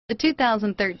The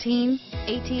 2013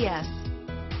 ATS.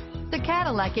 The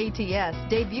Cadillac ATS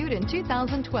debuted in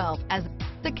 2012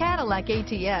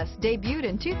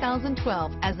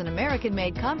 as an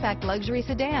American-made compact luxury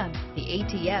sedan. The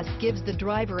ATS gives the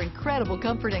driver incredible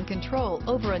comfort and control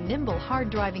over a nimble,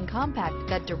 hard-driving compact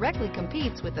that directly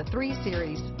competes with the 3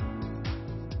 Series.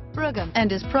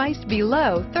 And is priced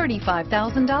below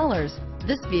 $35,000.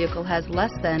 This vehicle has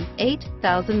less than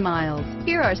 8,000 miles.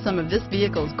 Here are some of this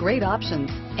vehicle's great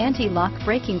options: anti-lock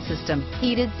braking system,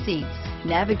 heated seats,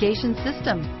 navigation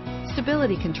system,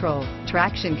 stability control,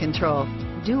 traction control,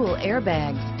 dual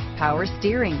airbags, power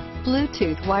steering,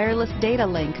 Bluetooth wireless data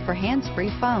link for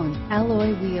hands-free phone,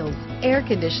 alloy wheels, air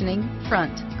conditioning,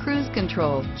 front, cruise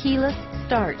control, keyless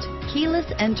start, keyless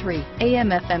entry,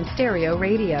 AM/FM stereo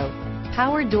radio,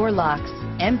 power door locks,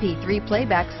 MP3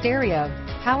 playback stereo,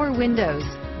 power windows,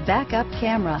 backup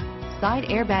camera, side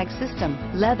airbag system,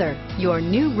 leather. Your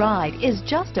new ride is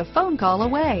just a phone call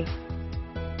away.